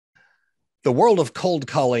The world of cold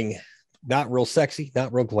calling, not real sexy,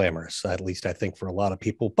 not real glamorous, at least I think for a lot of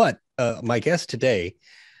people. But my guest today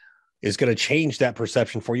is going to change that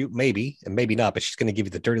perception for you, maybe, and maybe not, but she's going to give you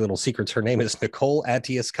the dirty little secrets. Her name is Nicole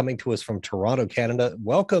Atius, coming to us from Toronto, Canada.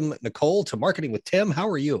 Welcome, Nicole, to Marketing with Tim. How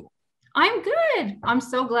are you? I'm good. I'm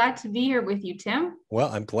so glad to be here with you, Tim. Well,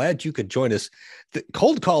 I'm glad you could join us. The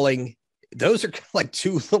cold calling, those are like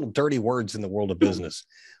two little dirty words in the world of business.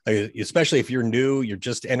 Like, especially if you're new, you're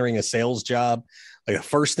just entering a sales job. Like the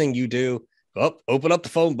first thing you do, open up the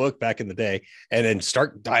phone book back in the day and then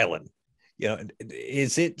start dialing.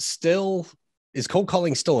 Is cold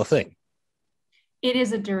calling still a thing? It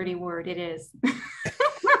is a dirty word. It is.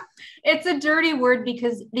 It's a dirty word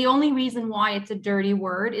because the only reason why it's a dirty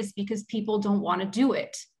word is because people don't want to do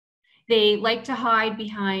it. They like to hide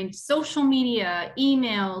behind social media,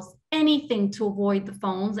 emails, anything to avoid the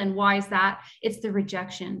phones. And why is that? It's the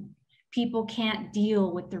rejection. People can't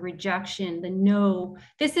deal with the rejection, the no,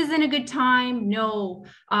 this isn't a good time. No,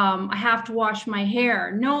 I have to wash my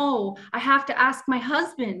hair. No, I have to ask my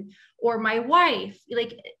husband or my wife,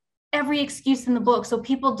 like every excuse in the book. So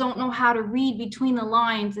people don't know how to read between the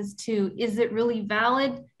lines as to, is it really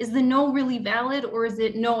valid? Is the no really valid? Or is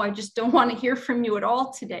it, no, I just don't want to hear from you at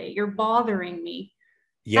all today. You're bothering me.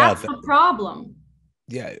 Yeah. That's the problem.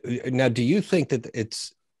 Yeah. Now, do you think that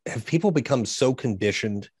have people become so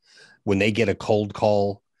conditioned when they get a cold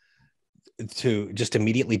call to just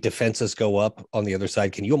immediately defenses go up on the other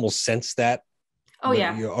side? Can you almost sense that Oh,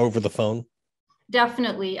 yeah. over the phone?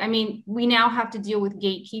 Definitely. I mean, we now have to deal with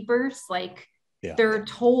gatekeepers. Like Yeah. they're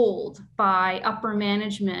told by upper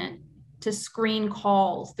management to screen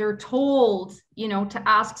calls. They're told, to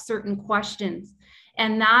ask certain questions.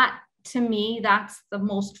 And that, to me, that's the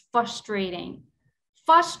most frustrating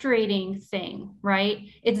thing, right?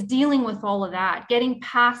 It's dealing with all of that, getting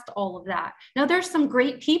past all of that. Now, there's some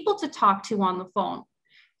great people to talk to on the phone.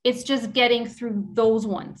 It's just getting through those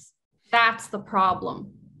ones. That's the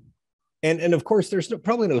problem. And of course, there's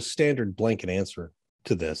probably no standard blanket answer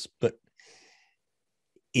to this, but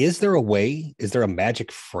is there a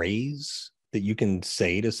magic phrase that you can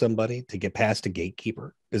say to somebody to get past a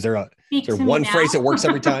gatekeeper? Is there one phrase that works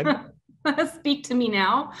every time? Speak to me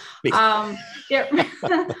now. There,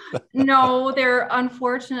 no,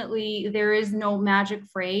 unfortunately, there is no magic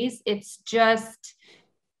phrase. It's just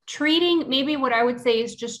maybe what I would say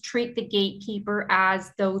is just treat the gatekeeper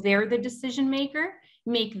as though they're the decision maker,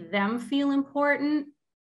 make them feel important,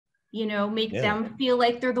 make them feel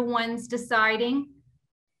like they're the ones deciding.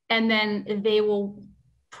 And then they will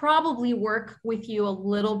probably work with you a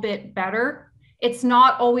little bit better. It's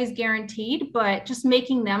not always guaranteed, but just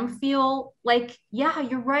making them feel like, yeah,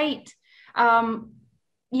 you're right.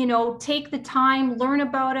 Take the time, learn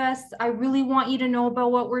about us. I really want you to know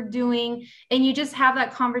about what we're doing. And you just have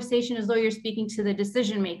that conversation as though you're speaking to the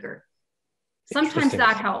decision maker. Sometimes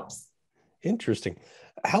that helps. Interesting.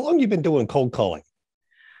 How long have you been doing cold calling?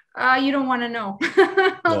 You don't want to know.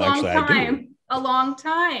 A long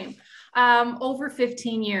time. Over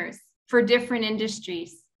 15 years for different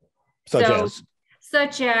industries.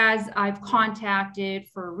 Such as I've contacted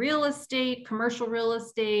for real estate, commercial real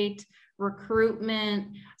estate,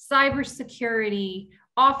 recruitment, cybersecurity,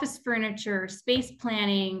 office furniture, space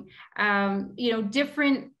planning,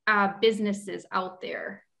 different businesses out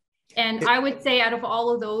there. And I would say out of all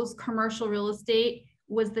of those, commercial real estate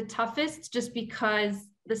was the toughest just because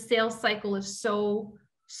the sales cycle is so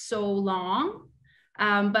long.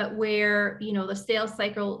 But where, the sales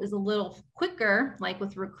cycle is a little quicker, like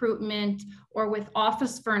with recruitment or with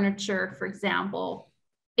office furniture, for example,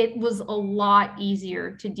 it was a lot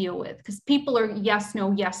easier to deal with because people are yes,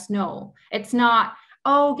 no, yes, no. It's not,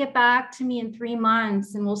 oh, get back to me in 3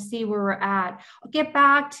 months and we'll see where we're at. Get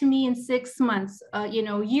back to me in 6 months.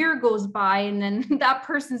 Year goes by and then that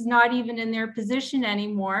person's not even in their position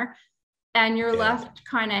anymore. And you're left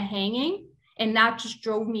kind of hanging. And that just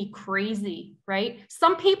drove me crazy, right?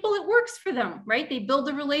 Some people, it works for them, right? They build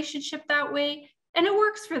a relationship that way and it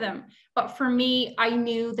works for them. But for me, I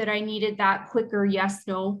knew that I needed that quicker yes,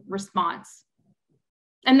 no response.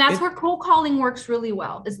 And that's where cold calling works really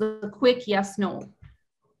well, is the quick yes, no.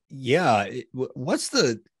 Yeah. What's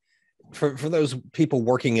for those people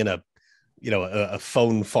working in a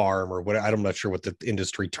phone farm or what, I'm not sure what the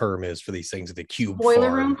industry term is for these things, the cube boiler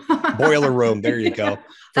farm. room. Boiler room. There you go.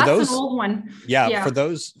 That's an old one. Yeah. For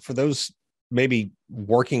those maybe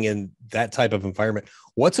working in that type of environment,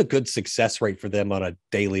 what's a good success rate for them on a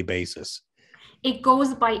daily basis? It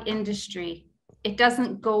goes by industry. It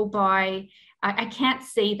doesn't go by, I can't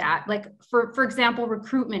say that. Like for example,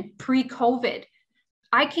 recruitment pre-COVID,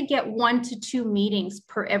 I could get 1 to 2 meetings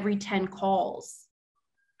per every 10 calls.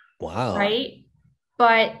 Wow. Right.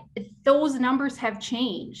 But those numbers have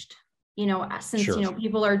changed, since, Sure.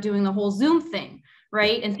 people are doing the whole Zoom thing,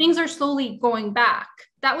 right? And things are slowly going back.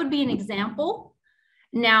 That would be an example.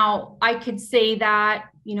 Now, I could say that,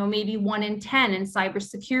 maybe 1 in 10 in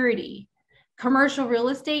cybersecurity, commercial real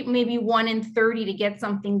estate, maybe 1 in 30 to get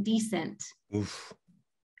something decent. Oof.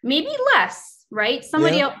 Maybe less, right?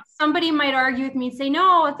 Somebody might argue with me and say,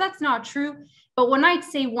 no, that's not true. But when I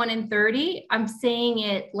say 1 in 30, I'm saying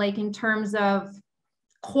it like in terms of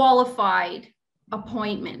qualified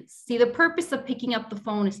appointments. See, the purpose of picking up the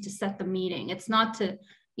phone is to set the meeting. It's not to,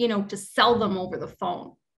 to sell them over the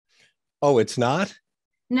phone. Oh, it's not?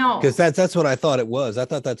 No. Because that's what I thought it was. I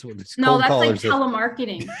thought that's what it's no, that's like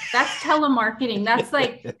telemarketing. That's telemarketing. That's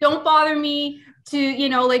like, don't bother me to,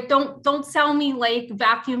 like, don't sell me like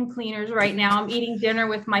vacuum cleaners right now. I'm eating dinner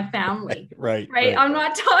with my family. Right. I'm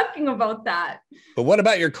not talking about that. But what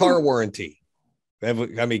about your car warranty? I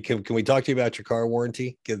mean, can we talk to you about your car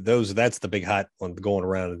warranty? That's the big hot one going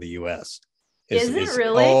around in the US. Is it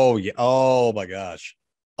really? Oh yeah. Oh my gosh.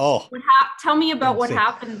 Oh, tell me about what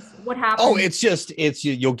happens. What happens? Oh,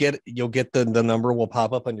 you'll get the number will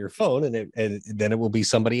pop up on your phone, and then it will be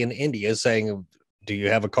somebody in India saying, do you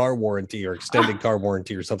have a car warranty or extended car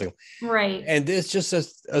warranty or something? Right. And it's just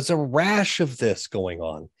as a rash of this going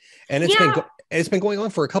on. And it's been going on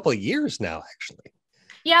for a couple of years now, actually.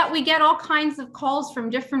 Yeah, we get all kinds of calls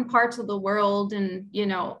from different parts of the world. And,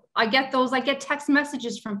 I get text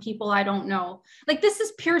messages from people I don't know. Like, this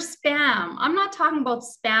is pure spam. I'm not talking about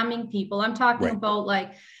spamming people. I'm talking about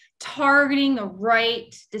like targeting the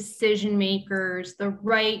right decision makers, the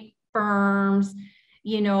right firms,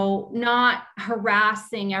 not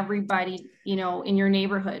harassing everybody, in your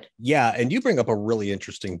neighborhood. Yeah. And you bring up a really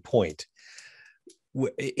interesting point.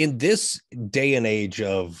 In this day and age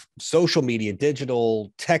of social media,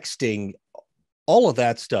 digital texting, all of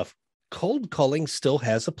that stuff, cold calling still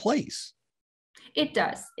has a place. It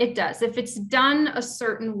does. If it's done a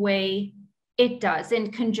certain way, it does,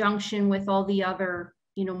 in conjunction with all the other,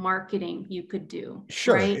 marketing you could do.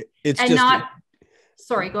 Sure. Right?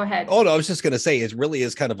 Sorry, go ahead. Oh, no, I was just going to say, it really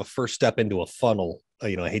is kind of a first step into a funnel.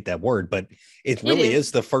 I hate that word, but it really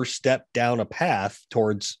is the first step down a path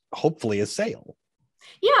towards hopefully a sale.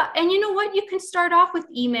 Yeah. And you know what? You can start off with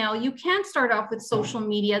email. You can start off with social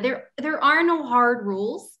media. There are no hard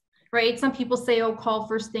rules, right? Some people say, oh, call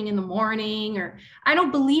first thing in the morning, or I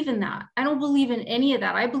don't believe in that. I don't believe in any of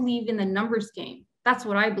that. I believe in the numbers game. That's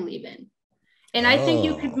what I believe in. And I think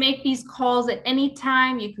you could make these calls at any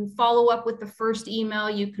time. You can follow up with the first email.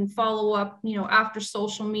 You can follow up, after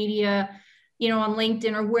social media, on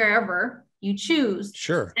LinkedIn or wherever you choose.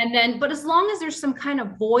 Sure. And then, but as long as there's some kind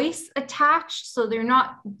of voice attached, so they're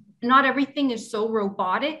not everything is so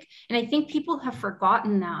robotic. And I think people have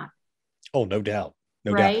forgotten that. Oh, no doubt.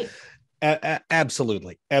 No doubt.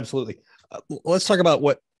 Absolutely. Let's talk about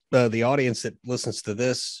what the audience that listens to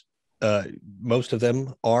this, most of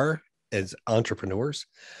them are as entrepreneurs.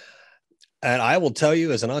 And I will tell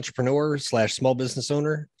you, as an entrepreneur / small business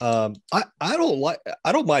owner, I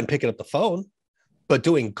don't mind picking up the phone, but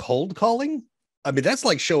doing cold calling, I mean, that's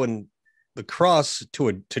like showing the cross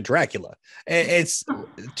to Dracula. It's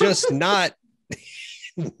just not.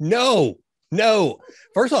 No.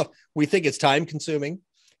 First off, we think it's time consuming.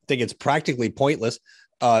 Think it's practically pointless.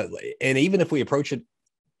 And even if we approach it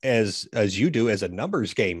as you do, as a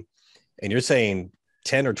numbers game, and you're saying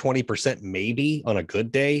 10 or 20% maybe on a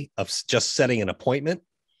good day of just setting an appointment.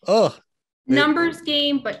 Numbers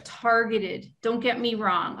game, but targeted. Don't get me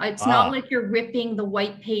wrong. It's not like you're ripping the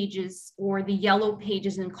white pages or the yellow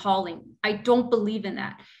pages and calling. I don't believe in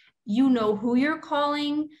that. You know who you're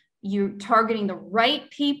calling. You're targeting the right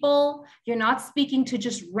people. You're not speaking to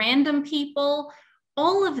just random people.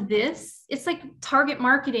 All of this, it's like target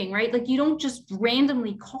marketing, right? Like, you don't just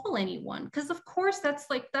randomly call anyone, because of course that's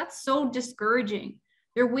so discouraging.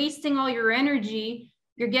 You're wasting all your energy.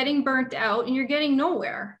 You're getting burnt out and you're getting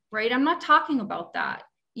nowhere, right? I'm not talking about that.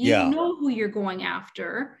 You know who you're going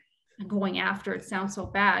after. Going after, it sounds so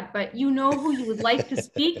bad, but you know who you would like to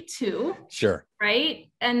speak to. Sure.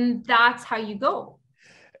 Right? And that's how you go.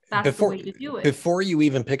 That's the way to do it. Before you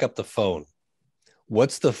even pick up the phone,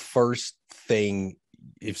 what's the first thing,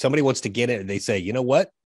 if somebody wants to get it and they say, you know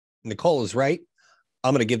what, Nicole is right,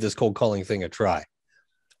 I'm going to give this cold calling thing a try.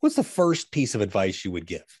 What's the first piece of advice you would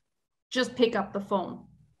give? Just pick up the phone.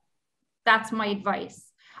 That's my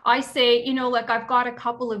advice. I say, like, I've got a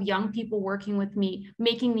couple of young people working with me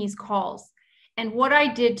making these calls. And what I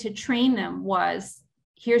did to train them was,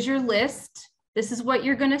 here's your list. This is what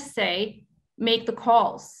you're going to say. Make the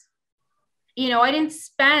calls. I didn't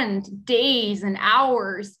spend days and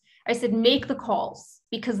hours. I said, make the calls.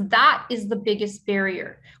 because that is the biggest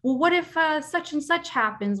barrier. Well, what if such and such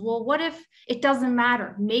happens? Well, what if it doesn't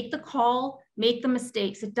matter? Make the call, make the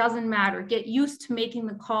mistakes. It doesn't matter. Get used to making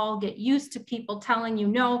the call, get used to people telling you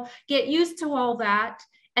no, get used to all that.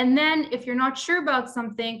 And then if you're not sure about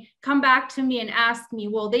something, come back to me and ask me,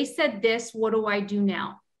 well, they said this, what do I do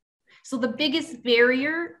now? So the biggest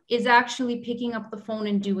barrier is actually picking up the phone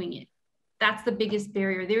and doing it. That's the biggest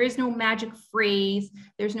barrier. There is no magic phrase.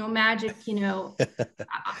 There's no magic,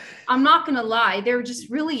 I'm not going to lie. There just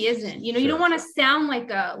really isn't, you don't want to sound like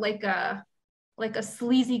a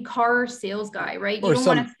sleazy car sales guy, right? You don't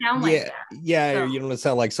want to sound like that. Yeah. So, you don't want to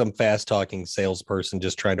sound like some fast talking salesperson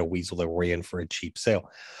just trying to weasel their way in for a cheap sale.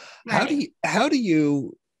 Right. How do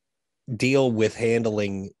you deal with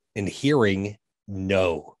handling and hearing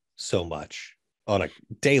no so much on a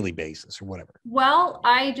daily basis or whatever? Well,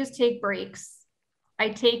 I just take breaks. I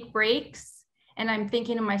take breaks and I'm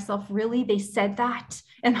thinking to myself, really, they said that?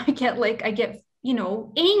 And I get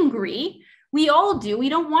angry. We all do. We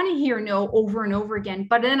don't want to hear no over and over again.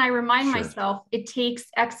 But then I remind myself, it takes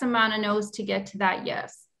X amount of no's to get to that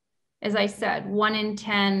yes. As I said, 1 in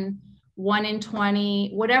 10, 1 in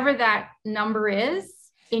 20, whatever that number is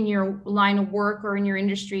in your line of work or in your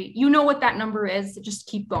industry, you know what that number is. Just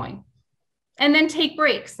keep going. And then take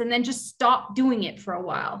breaks and then just stop doing it for a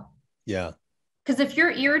while. Yeah. Because if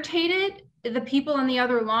you're irritated, the people on the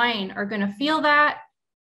other line are going to feel that.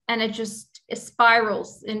 And it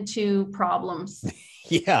spirals into problems.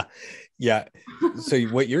 Yeah. Yeah. So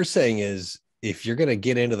what you're saying is if you're going to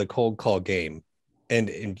get into the cold call game, and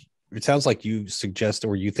it sounds like you suggest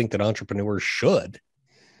or you think that entrepreneurs should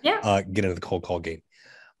get into the cold call game,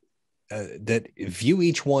 that view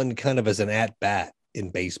each one kind of as an at bat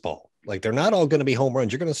in baseball. Like they're not all going to be home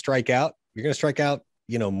runs. You're going to strike out. You're going to strike out,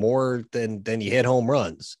 more than you hit home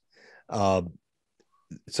runs.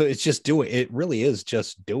 So it's just it really is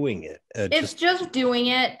just doing it. It's just doing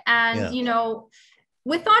it. And,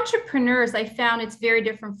 with entrepreneurs, I found it's very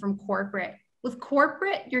different from corporate. With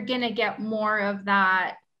corporate, you're going to get more of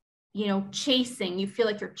that, chasing. You feel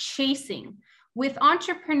like you're chasing. With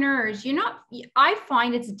entrepreneurs, I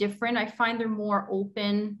find it's different. I find they're more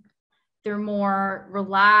open. They're more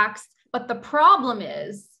relaxed. But the problem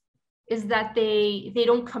is that they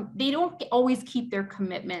don't always keep their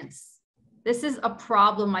commitments. This is a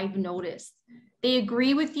problem I've noticed. They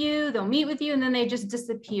agree with you, they'll meet with you, and then they just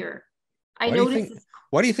disappear. Why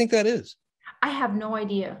do you think that is? I have no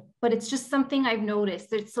idea, but it's just something I've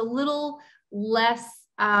noticed. It's a little less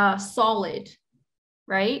solid,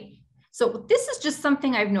 right? So this is just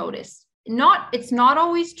something I've noticed. It's not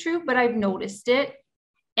always true, but I've noticed it.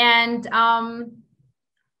 And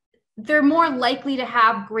they're more likely to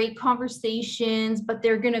have great conversations, but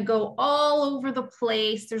they're going to go all over the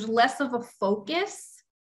place. There's less of a focus,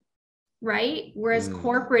 right? Whereas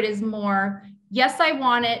corporate is more, yes, I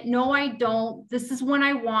want it. No, I don't. This is when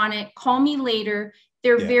I want it. Call me later.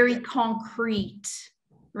 They're very concrete,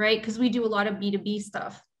 right? Because we do a lot of B2B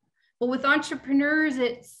stuff. But with entrepreneurs,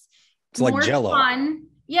 it's more like Jell-O. fun.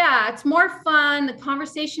 Yeah, it's more fun. The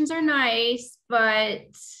conversations are nice, but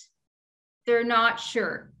they're not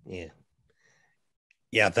sure.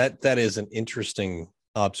 Yeah, that is an interesting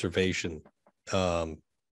observation. Now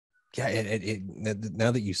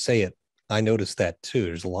that you say it, I noticed that too.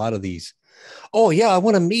 There's a lot of these. Oh yeah, I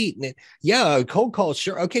want to meet. Cold calls.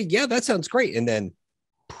 Sure. Okay. Yeah, that sounds great. And then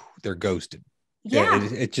they're ghosted. Yeah.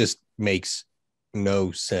 It just makes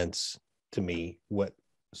no sense to me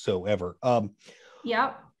whatsoever.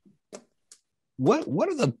 What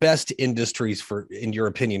are the best industries in your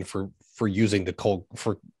opinion, for using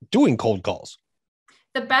for doing cold calls?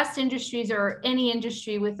 The best industries are any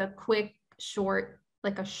industry with a quick, short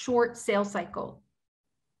sales cycle,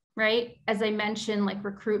 right? As I mentioned, like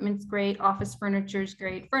recruitment's great, office furniture's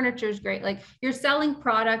great, furniture's great. Like you're selling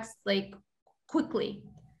products like quickly.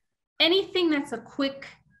 Anything that's a quick,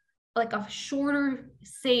 like a shorter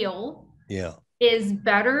sale is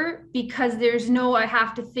better, because there's no, I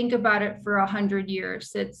have to think about it for 100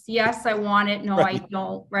 years. It's yes, I want it. No, right. I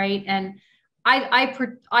don't. Right. And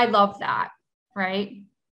I love that. Right.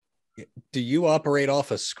 Do you operate off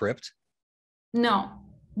a script? No,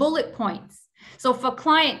 bullet points. So if a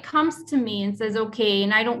client comes to me and says, okay,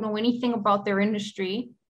 and I don't know anything about their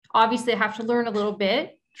industry, obviously I have to learn a little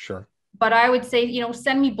bit. Sure. But I would say,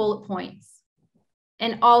 send me bullet points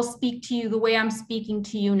and I'll speak to you the way I'm speaking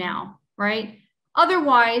to you now. Right.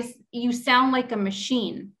 Otherwise, you sound like a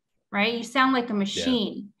machine, right? You sound like a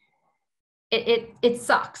machine. It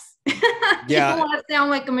sucks. You don't want to sound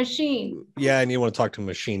like a machine. Yeah, and you don't want to talk to a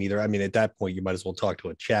machine either. I mean, at that point, you might as well talk to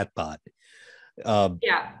a chat bot.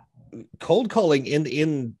 Cold calling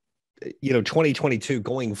in 2022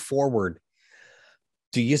 going forward,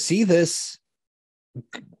 do you see this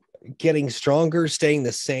getting stronger, staying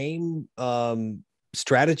the same?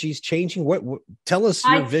 Strategies changing? What tell us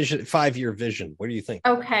your vision, 5-year vision. What do you think?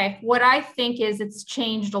 Okay. What I think is it's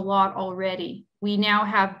changed a lot already. We now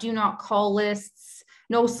have do not call lists,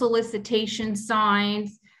 no solicitation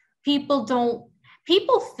signs. People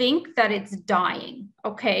think that it's dying.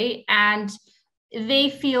 Okay. And they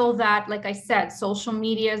feel that, like I said, social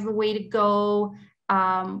media is the way to go.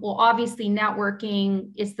 Well, obviously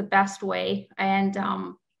networking is the best way. And,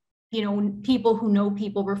 people who know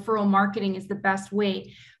people, referral marketing is the best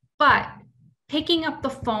way. But picking up the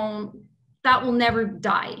phone, that will never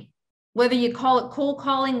die. Whether you call it cold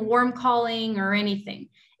calling, warm calling, or anything,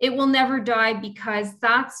 it will never die, because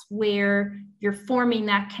that's where you're forming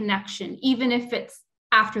that connection, even if it's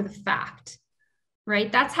after the fact, right?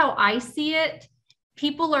 That's how I see it.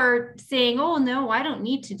 People are saying, oh, no, I don't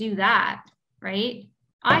need to do that, right?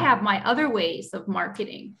 I have my other ways of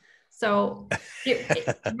marketing. So,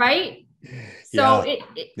 right? So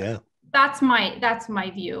yeah. That's my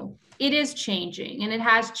view. It is changing, and it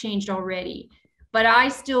has changed already. But I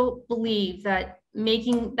still believe that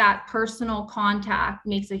making that personal contact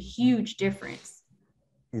makes a huge difference.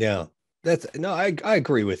 Yeah, I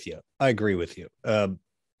agree with you.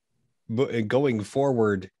 But going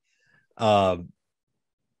forward, you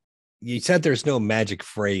said there's no magic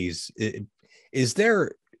phrase. Is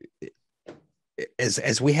there?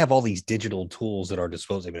 As we have all these digital tools at our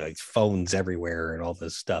disposal, like phones everywhere and all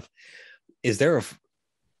this stuff, is there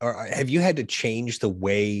or have you had to change the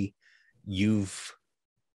way if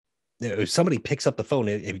somebody picks up the phone,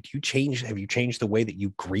 have you changed the way that you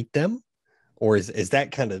greet them, or is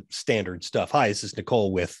that kind of standard stuff? Hi, this is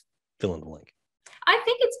Nicole with fill in the blank. I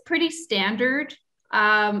think it's pretty standard.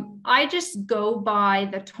 I just go by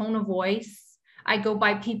the tone of voice. I go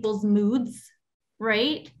by people's moods,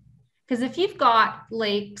 right? Because if you've got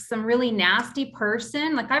like some really nasty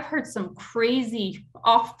person, like I've heard some crazy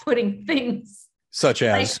off-putting things. Such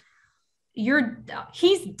as? Like,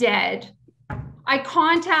 he's dead. I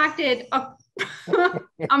contacted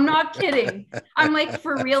I'm not kidding. I'm like,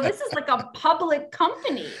 for real, this is like a public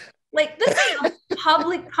company. Like, this is a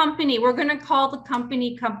public company. We're going to call the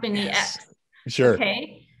company X. Sure.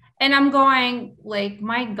 Okay. And I'm going like,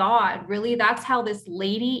 my God, really? That's how this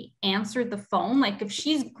lady answered the phone? Like, if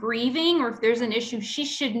she's grieving or if there's an issue, she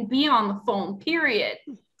shouldn't be on the phone, period.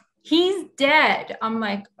 He's dead. I'm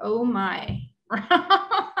like, oh my.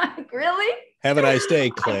 Like, really? Have a nice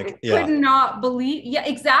day, click. I could not believe. Yeah,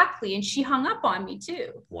 exactly. And she hung up on me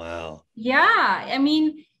too. Wow. Yeah. I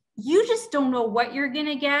mean, you just don't know what you're going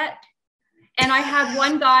to get. And I had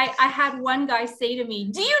one guy say to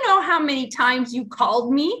me, do you know how many times you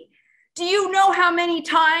called me? Do you know how many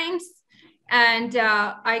times? And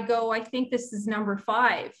I go, I think this is number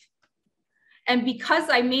 5. And because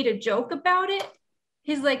I made a joke about it,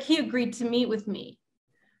 he's like, he agreed to meet with me.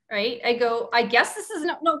 Right. I go, I guess this is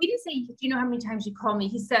no, he didn't say, do you know how many times you call me?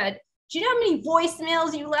 He said, do you know how many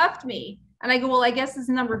voicemails you left me? And I go, well, I guess this is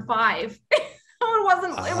number 5. It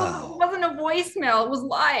wasn't a voicemail. It was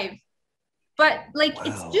live. But like,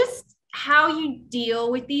 It's just how you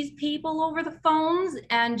deal with these people over the phones.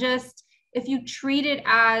 And just, if you treat it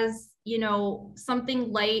as,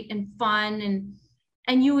 something light and fun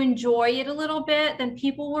and you enjoy it a little bit, then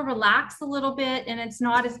people will relax a little bit and it's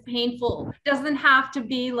not as painful. It doesn't have to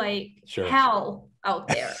be like hell out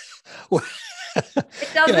there.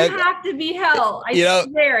 It doesn't have to be hell. I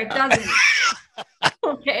swear it doesn't.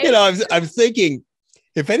 Okay. I'm thinking,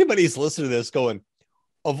 if anybody's listening to this going,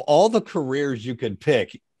 of all the careers you could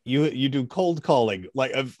pick, you do cold calling.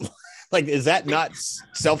 Like, is that not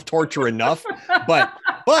self-torture enough? But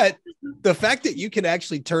the fact that you can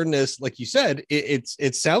actually turn this, like you said,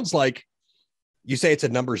 it sounds like you say it's a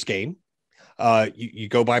numbers game. You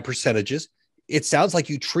go by percentages. It sounds like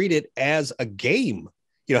you treat it as a game.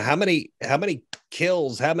 How many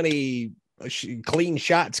kills, how many clean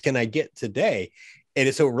shots can I get today?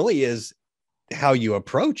 And so it really is how you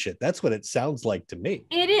approach it. That's what it sounds like to me.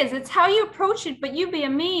 It is. It's how you approach it, but you'd be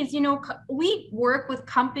amazed. We work with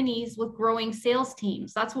companies with growing sales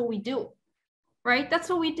teams. That's what we do, right? That's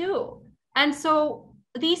what we do. And so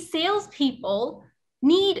these salespeople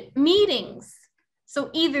need meetings. So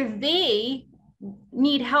either they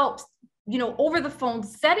need help, over the phone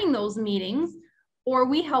setting those meetings, or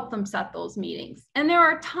we help them set those meetings. And there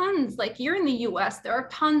are tons, like you're in the US, there are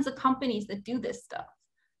tons of companies that do this stuff.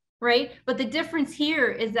 Right. But the difference here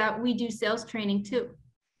is that we do sales training too.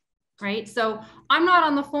 Right. So I'm not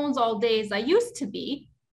on the phones all day as I used to be.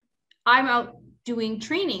 I'm out doing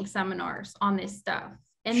training seminars on this stuff.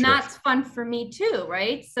 And that's fun for me too,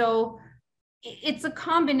 right? So it's a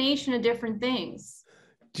combination of different things.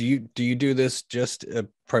 Do you do this just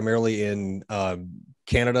primarily in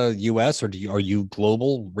Canada, US, or are you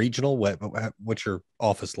global, regional? What's your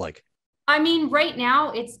office like? I mean, right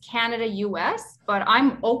now it's Canada, US, but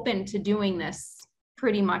I'm open to doing this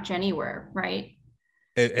pretty much anywhere, right?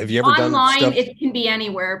 Have you ever done online? Stuff? It can be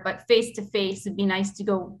anywhere, but face to face, it'd be nice to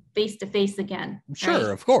go face to face again. Sure,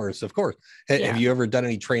 right? of course. Have you ever done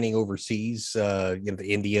any training overseas? The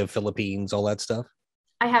India, Philippines, all that stuff?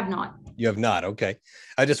 I have not. You have not. Okay.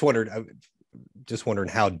 I just just wondering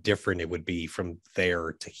how different it would be from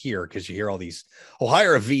there to here, because you hear all these,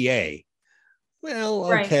 hire a VA.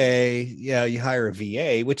 Well, okay, right. Yeah, you hire a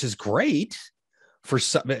VA, which is great for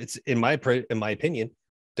some. It's in my opinion,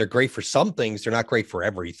 they're great for some things. They're not great for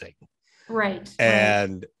everything. Right.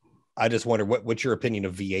 And I just wonder what's your opinion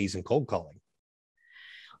of VAs and cold calling?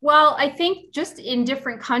 Well, I think just in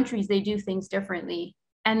different countries, they do things differently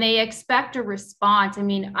and they expect a response. I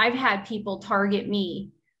mean, I've had people target me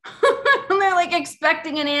and they're like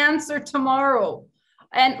expecting an answer tomorrow.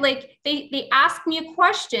 And like they ask me a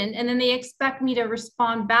question and then they expect me to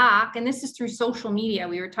respond back. And this is through social media.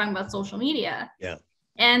 We were talking about social media. Yeah.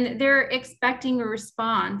 And they're expecting a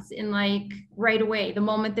response in like right away, the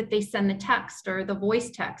moment that they send the text or the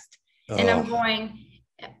voice text. And I'm going,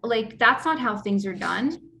 like, that's not how things are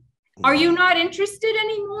done. Are you not interested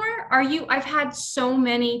anymore? I've had so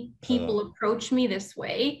many people approach me this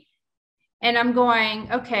way. And I'm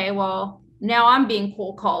going, okay, well, now I'm being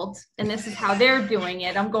cold called and this is how they're doing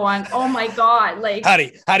it. I'm going, oh my God. Like,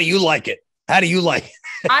 how do you like it? How do you like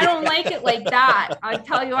it? I don't like it like that. I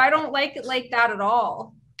tell you, I don't like it like that at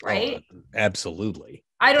all. Right. Oh, absolutely.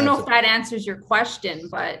 I don't know if that answers your question,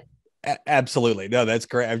 but. Absolutely. No, that's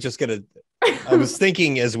great. I was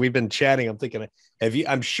thinking as we've been chatting, I'm thinking,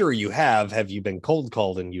 I'm sure you have you been cold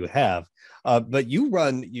called? And you have, but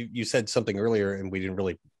you said something earlier and we didn't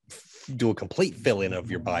really do a complete fill in of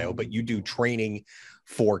your bio, but you do training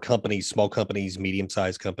for companies, small companies,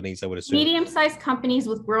 medium-sized companies, I would assume. Medium-sized companies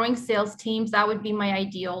with growing sales teams. That would be my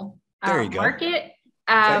ideal market.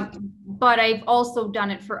 But I've also done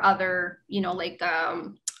it for other,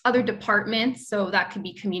 other departments. So that could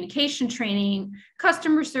be communication training,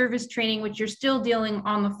 customer service training, which you're still dealing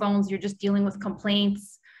on the phones. You're just dealing with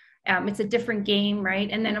complaints. It's a different game, right?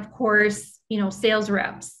 And then of course, sales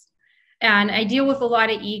reps. And I deal with a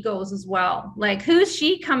lot of egos as well. Like, who's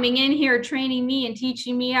she coming in here training me and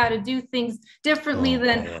teaching me how to do things differently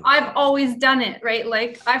than I've always done it, right?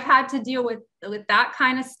 Like I've had to deal with that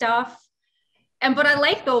kind of stuff. But I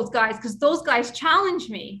like those guys because those guys challenge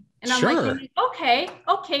me. And I'm like,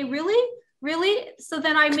 okay, really? So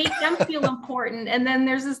then I make them feel important. And then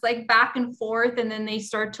there's this like back and forth. And then they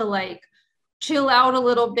start to like chill out a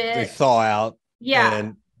little bit. They thaw out. Yeah.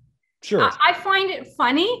 And sure. I find it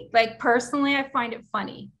funny. Like personally, I find it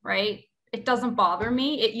funny, right? It doesn't bother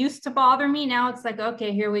me. It used to bother me. Now it's like,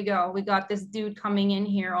 okay, here we go. We got this dude coming in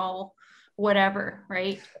here all whatever,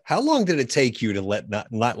 right? How long did it take you to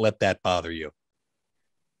not let that bother you?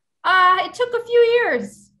 It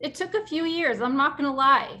took a few years. I'm not going to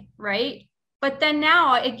lie. Right. But then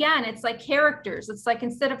now again, it's like characters. It's like,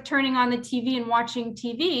 instead of turning on the TV and watching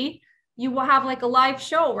TV, you will have like a live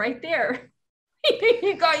show right there.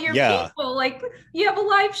 You got your people, like you have a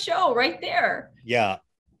live show right there. Yeah.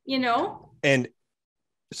 And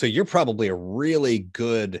so you're probably a really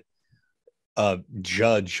good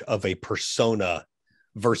judge of a persona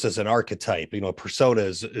versus an archetype. A persona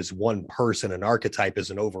is one person, an archetype is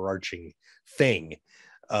an overarching thing.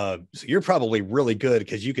 So you're probably really good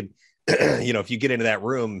because you could, if you get into that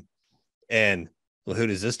room and, well, who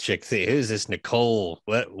does this chick see? Who's this Nicole?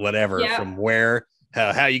 Whatever, from where?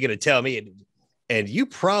 How are you going to tell me? And you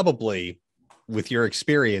probably, with your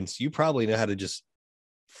experience, you probably know how to just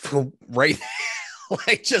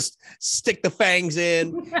like just stick the fangs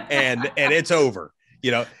in and it's over.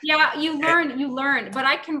 Yeah, you learn, but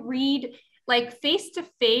I can read like face to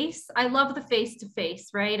face. I love the face to face,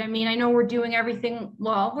 right? I mean, I know we're doing everything.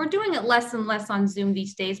 Well, we're doing it less and less on Zoom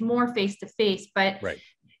these days, more face to face, but right.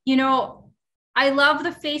 I love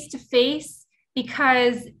the face to face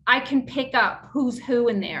because I can pick up who's who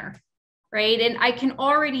in there. Right. And I can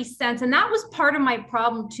already sense, and that was part of my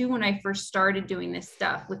problem too, when I first started doing this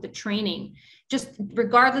stuff with the training, just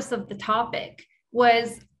regardless of the topic,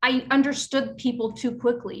 was I understood people too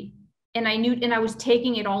quickly and I was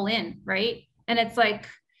taking it all in. Right. And it's like,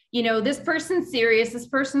 this person's serious, this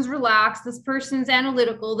person's relaxed, this person's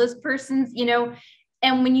analytical, this person's,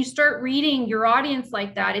 and when you start reading your audience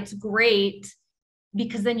like that, it's great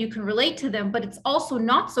because then you can relate to them, but it's also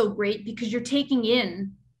not so great because you're taking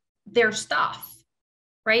in their stuff.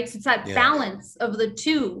 right? So it's that balance of the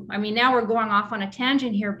two. I mean, now we're going off on a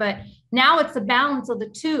tangent here, but now it's a balance of the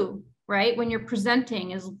two, right? When you're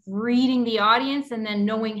presenting, is reading the audience and then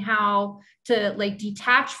knowing how to like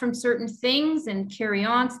detach from certain things and carry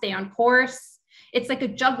on, stay on course. It's like a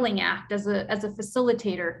juggling act as a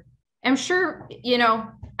facilitator. I'm sure, you know,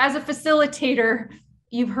 as a facilitator,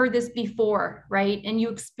 you've heard this before, right? And you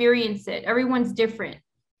experience it. Everyone's different.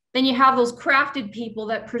 Then you have those crafted people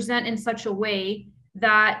that present in such a way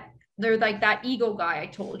that they're like that ego guy I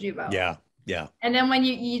told you about. Yeah. Yeah. And then when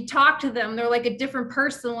you talk to them, they're like a different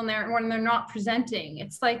person when they're not presenting.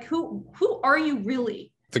 It's like, who are you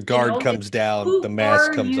really? The guard comes down, the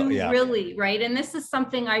mask comes up. Yeah. Really, right? And this is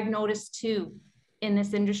something I've noticed too in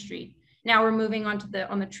this industry. Now we're moving on to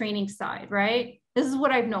on the training side, right? This is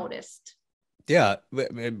what I've noticed. Yeah,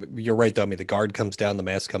 you're right though. I mean, the guard comes down, the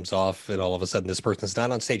mask comes off, and all of a sudden this person's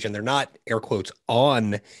not on stage and they're not air quotes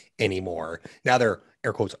on anymore. Now they're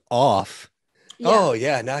air quotes off. Yeah. Oh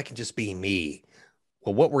yeah, now I can just be me.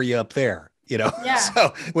 Well, what were you up there? You know? Yeah.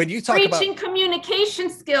 So when you talk preaching communication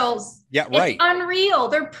skills. Yeah, right. It's unreal.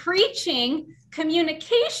 They're preaching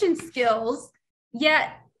communication skills,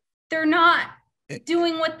 yet they're not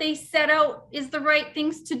doing what they set out is the right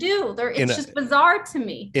things to do. It's just bizarre to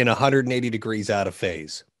me. In 180 degrees out of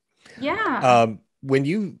phase. Yeah. When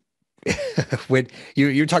you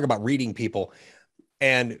talk about reading people,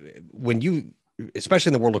 and when you, especially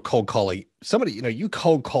in the world of cold calling, somebody, you know, you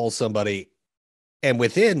cold call somebody, and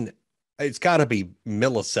within, it's got to be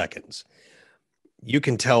milliseconds, you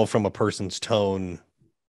can tell from a person's tone,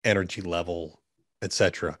 energy level,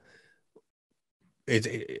 etc.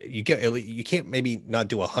 You can't maybe not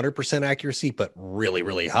do 100% accuracy, but really,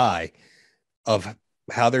 really high of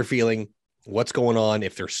how they're feeling, what's going on,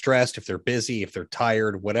 if they're stressed, if they're busy, if they're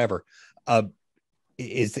tired, whatever.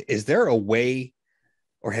 Is there a way,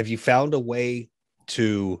 or have you found a way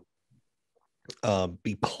to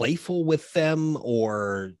be playful with them,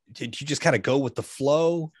 or did you just kind of go with the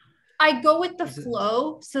flow? I go with the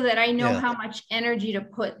flow so that I know how much energy to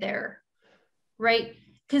put there, right?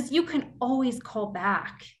 Because you can always call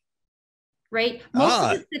back, right?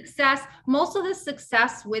 Most of the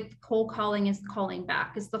success with cold calling is calling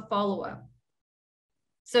back, is the follow-up.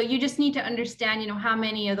 So you just need to understand, you know, how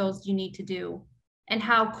many of those do you need to do and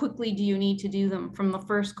how quickly do you need to do them from the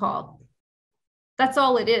first call. That's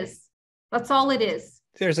all it is. That's all it is.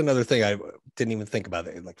 There's another thing I didn't even think about,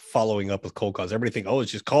 it, like following up with cold calls. Everybody think, oh,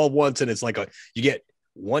 it's just call once and it's like you get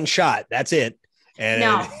one shot, that's it.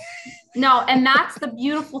 And No, and that's the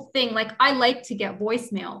beautiful thing. Like, I like to get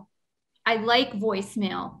voicemail. I like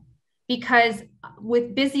voicemail because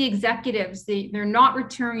with busy executives, they're not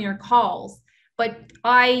returning your calls, but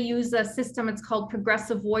I use a system, it's called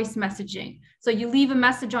progressive voice messaging. So you leave a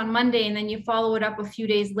message on Monday and then you follow it up a few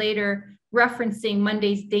days later, referencing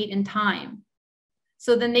Monday's date and time.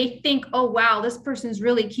 So then they think, oh, wow, this person's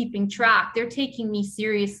really keeping track. They're taking me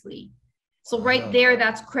seriously. So right there,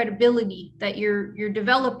 that's credibility that you're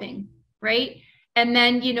developing, right? And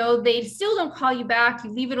then, you know, they still don't call you back. You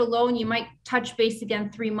leave it alone. You might touch base again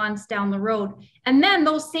 3 months down the road. And then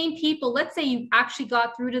those same people, let's say you actually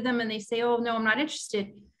got through to them and they say, oh, no, I'm not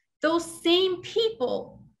interested. Those same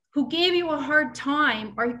people who gave you a hard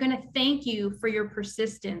time are going to thank you for your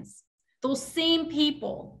persistence. Those same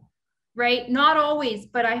people, right? Not always,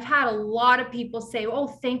 but I've had a lot of people say, oh,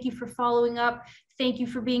 thank you for following up. Thank you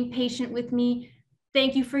for being patient with me.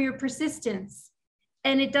 Thank you for your persistence.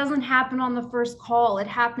 And it doesn't happen on the first call. It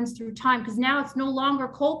happens through time, because now it's no longer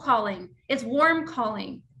cold calling. It's warm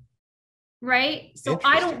calling, right? So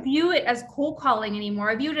I don't view it as cold calling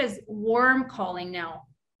anymore. I view it as warm calling now.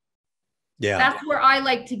 Yeah. That's where I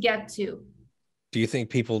like to get to. Do you think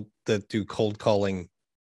people that do cold calling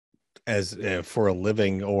as for a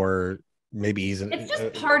living, or maybe it's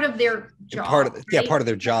just part of their job, part of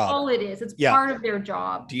their job? That's all it is. It's part of their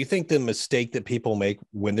job. Do you think the mistake that people make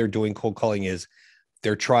when they're doing cold calling is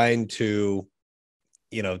they're trying to,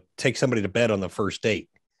 you know, take somebody to bed on the first date?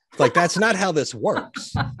 Like, that's not how this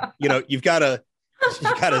works. You know, you gotta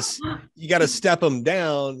step them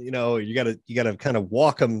down. You know, you gotta kind of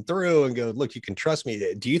walk them through and go, look, you can trust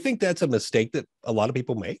me. Do you think that's a mistake that a lot of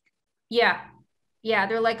people make? Yeah.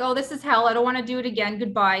 They're like, oh, this is hell. I don't want to do it again.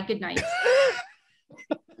 Goodbye. Good night.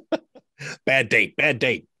 Bad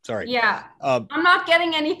date. Sorry. Yeah. I'm not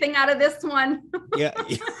getting anything out of this one. Yeah.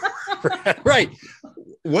 Right.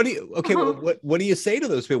 What do you say to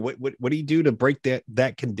those people? What do you do to break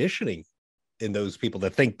that conditioning in those people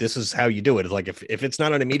that think this is how you do it? It's like, if it's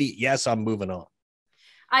not an immediate yes, I'm moving on.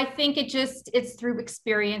 I think it's through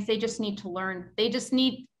experience. They just need to learn. They just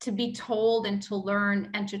need to be told and to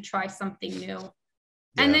learn and to try something new.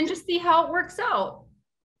 Yeah. And then just see how it works out.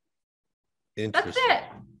 Interesting.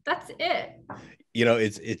 That's it. You know,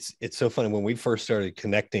 it's so funny when we first started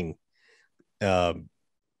connecting, and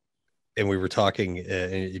we were talking,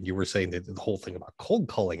 and you were saying that the whole thing about cold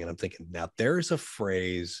calling, and I'm thinking, now there's a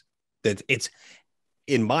phrase that it's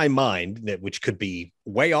in my mind that which could be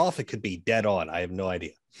way off, it could be dead on. I have no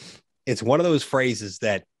idea. It's one of those phrases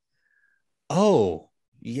that, oh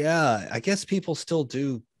yeah, I guess people still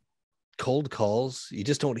do cold calls. You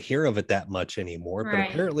just don't hear of it that much anymore. Right. But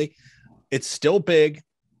apparently, it's still big,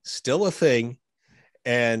 still a thing.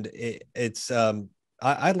 And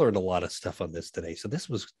I learned a lot of stuff on this today. So this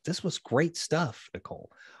was great stuff,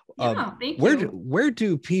 Nicole. Yeah, thank you. Where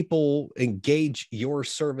do people engage your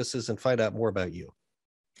services and find out more about you?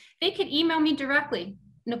 They could email me directly,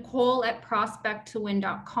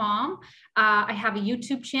 Nicole@prospecttowin.com. I have a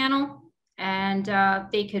YouTube channel, and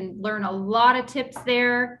they can learn a lot of tips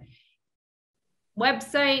there.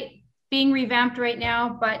 Website being revamped right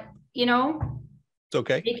now, but you know, it's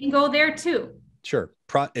okay. They can go there too. Sure.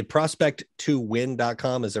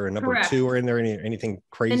 Prospecttowin.com. Is there a number Correct. 2 or in there anything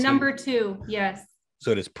crazy? The number 2, yes.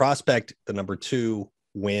 So it is prospect, the number 2,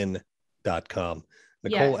 win.com.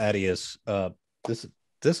 Nicole Adias,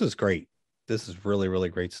 this is great. This is really, really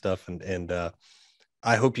great stuff. And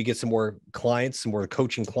I hope you get some more clients, some more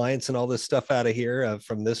coaching clients and all this stuff out of here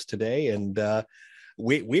from this today. And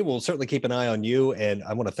we will certainly keep an eye on you. And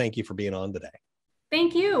I want to thank you for being on today.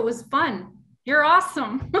 Thank you. It was fun. You're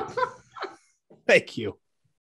awesome. Thank you.